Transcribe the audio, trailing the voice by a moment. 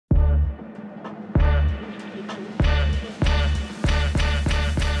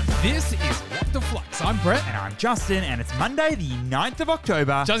Flux. I'm Brett. And I'm Justin, and it's Monday, the 9th of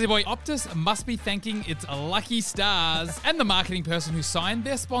October. Jazzy boy, Optus must be thanking its lucky stars and the marketing person who signed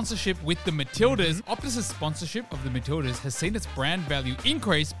their sponsorship with the Matildas. Optus's sponsorship of the Matildas has seen its brand value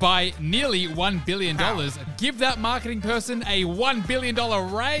increase by nearly $1 billion. Wow. Give that marketing person a $1 billion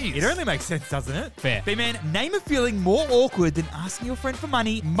raise. It only makes sense, doesn't it? Fair. B-Man, name a feeling more awkward than asking your friend for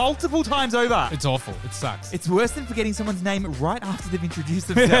money multiple times over. It's awful. It sucks. It's worse than forgetting someone's name right after they've introduced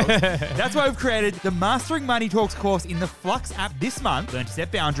themselves. That's why we've created the Mastering Money Talks course in the Flux app this month. Learn to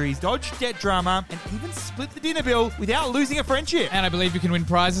set boundaries, dodge debt drama, and even split the dinner bill without losing a friendship. And I believe you can win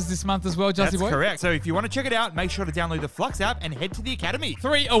prizes this month as well, Jazzy boy. That's correct. So if you want to check it out, make sure to download the Flux app and head to the Academy.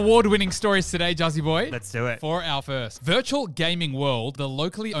 3 award-winning stories today, Jazzy boy. Let's do it. For our first, Virtual Gaming World, the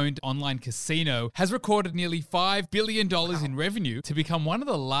locally owned online casino, has recorded nearly $5 billion in revenue to become one of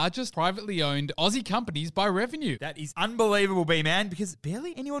the largest privately owned Aussie companies by revenue. That is unbelievable, B-Man, because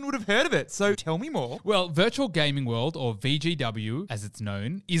barely anyone would have heard of it. So tell me more. Well, Virtual Gaming World, or VGW as it's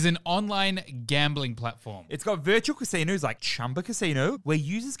known, is an online gambling platform. It's got virtual casinos like Chumba Casino, where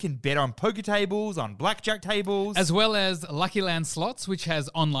users can bet on poker tables, on blackjack tables, As well as Lucky Land Slots, which has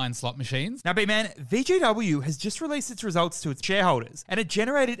online slot machines. Now, B-Man, VGW has just released its results to its shareholders, and it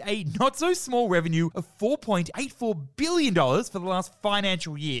generated a not-so-small revenue of $4.84 billion for the last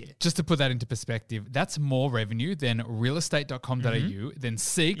financial year. Just to put that into perspective, that's more revenue than realestate.com.au, than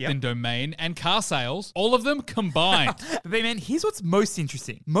Seek, than Domain, and car sales, all of them combined. But B-Man, here's what's most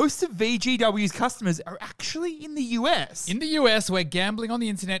interesting. Most of VGW's customers are actually in the US. In the US, where gambling on the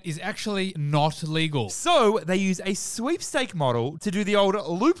internet is actually not legal. So they use a sweepstake model to do the old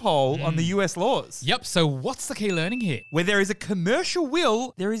loophole on the US laws. Yep, so what's the key learning here? Where there is a commercial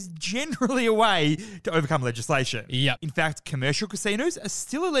will, there is generally a way to overcome legislation. Yep. In fact, commercial casinos are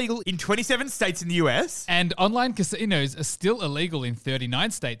still illegal in 27 states in the US. And online casinos are still illegal in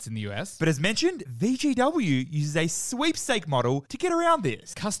 39 states in the US. But as mentioned, VGW uses a sweepstake model to get around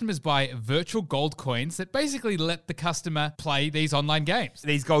this. Customers buy virtual gold coins that basically let the customer play these online games.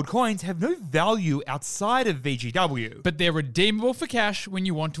 These gold coins have no value outside of VGW. But they're redeemable for cash when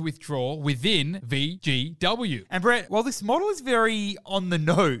you want to withdraw within VGW. And Brett, while this model is very on the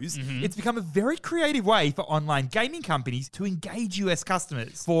nose, it's become a very creative way for online gaming companies to engage US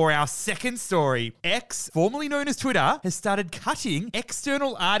customers. For our second story, X, formerly known as Twitter, has started cutting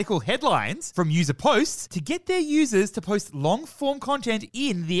external article headlines from user posts to get their users to post long-form content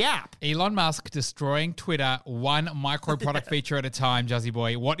in the app. Elon Musk destroying Twitter one micro product feature at a time, Jazzy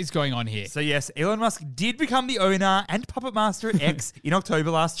boy. What is going on here? So yes, Elon Musk did become the owner and puppet master at X in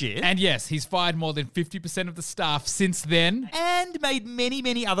October last year. And yes, he's fired more than 50% of the staff since then. And made many,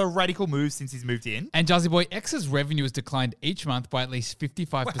 many other radical moves since he's moved in. And Jazzy boy, X's revenue has declined each month by at least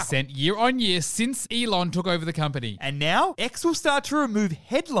 55% year on year since Elon took over the company. And now, X will start to remove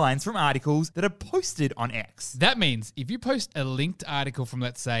headlines from articles that are posted on X. That means if you post a linked article from,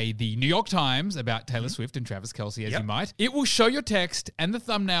 let's say, the New York Times about Taylor Swift and Travis Kelce, as you might, it will show your text and the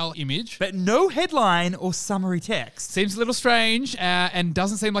thumbnail image. But no headline or summary text. Seems a little strange and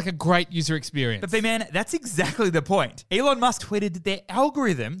doesn't seem like a great user experience. But man, that's exactly the point. Elon Musk tweeted that their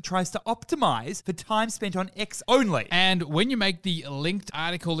algorithm tries to optimize for time spent on X only. And when you make the linked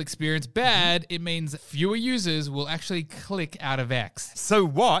article experience bad, it means fewer users will actually click out of X. So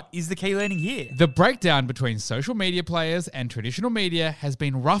what is the key learning here? The breakdown between social media players and traditional media has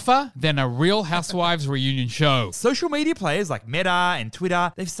been rougher than a Real Housewives reunion show. Social media players like Meta and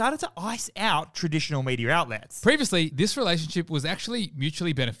Twitter, they've started to ice out traditional media outlets. Previously, this relationship was actually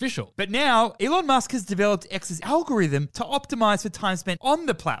mutually beneficial. But now, Elon Musk has developed X's algorithm to optimize for time spent on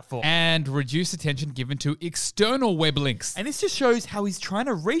the platform. And reduce attention given to external web links. And this just shows how he's trying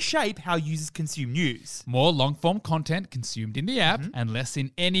to reshape how users consume news. More long-form content consumed in the app and less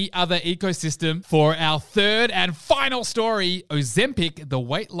in any other ecosystem. For our third and final story, Ozempic, the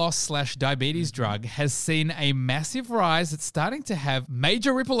weight loss/diabetes drug, has seen a massive rise that's starting to have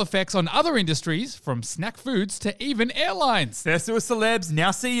major ripple effects on other industries, from snack foods to even airlines. First it was celebs,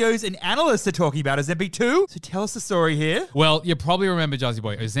 now CEOs and analysts are talking about Ozempic too. So tell us the story here. Well, you probably remember, Jazzy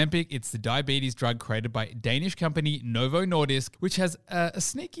boy, Ozempic. It's the diabetes drug created by Danish company Novo Nordisk, which has a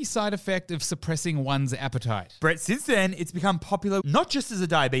sneaky side effect of suppressing one's appetite. Brett, since then, it's become popular not just as a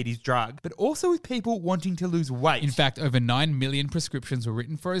diabetes drug, but also with people wanting to lose weight. In fact, over 9 million prescriptions were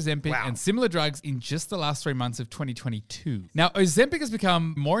written for Ozempic and similar drugs in just the last 3 months of 2022. Now, Ozempic has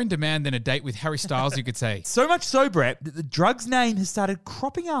become more in demand than a date with Harry Styles, you could say. So much so, Brett, that the drug's name has started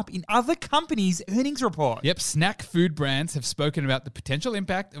cropping up in other companies' earnings reports. Yep, snack food brands have spoken about the potential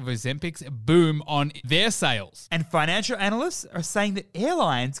impact of Ozempic's boom on their sales. And financial analysts are saying that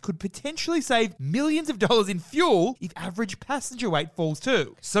airlines could potentially save millions of dollars in fuel if average passenger weight falls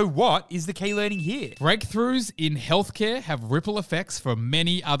too. So what is the key learning here? Breakthroughs in healthcare have ripple effects for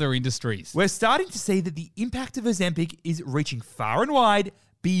many other industries. We're starting to see that the impact of Ozempic is reaching far and wide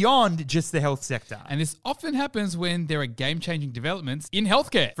beyond just the health sector. And this often happens when there are game-changing developments in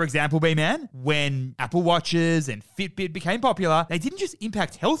healthcare. For example, B-Man, when Apple Watches and Fitbit became popular, they didn't just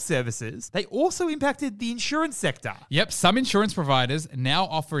impact health services, they also impacted the insurance sector. Yep, some insurance providers now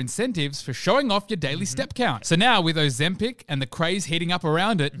offer incentives for showing off your daily step count. So now with Ozempic and the craze heating up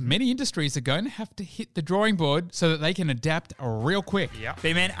around it, many industries are going to have to hit the drawing board so that they can adapt real quick. Yep.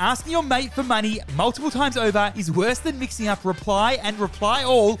 B-Man, asking your mate for money multiple times over is worse than mixing up reply and reply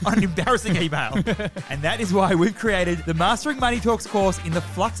all on an embarrassing email. And that is why we've created the Mastering Money Talks course in the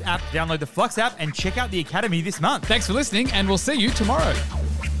Flux app. Download the Flux app and check out the Academy this month. Thanks for listening, and we'll see you tomorrow.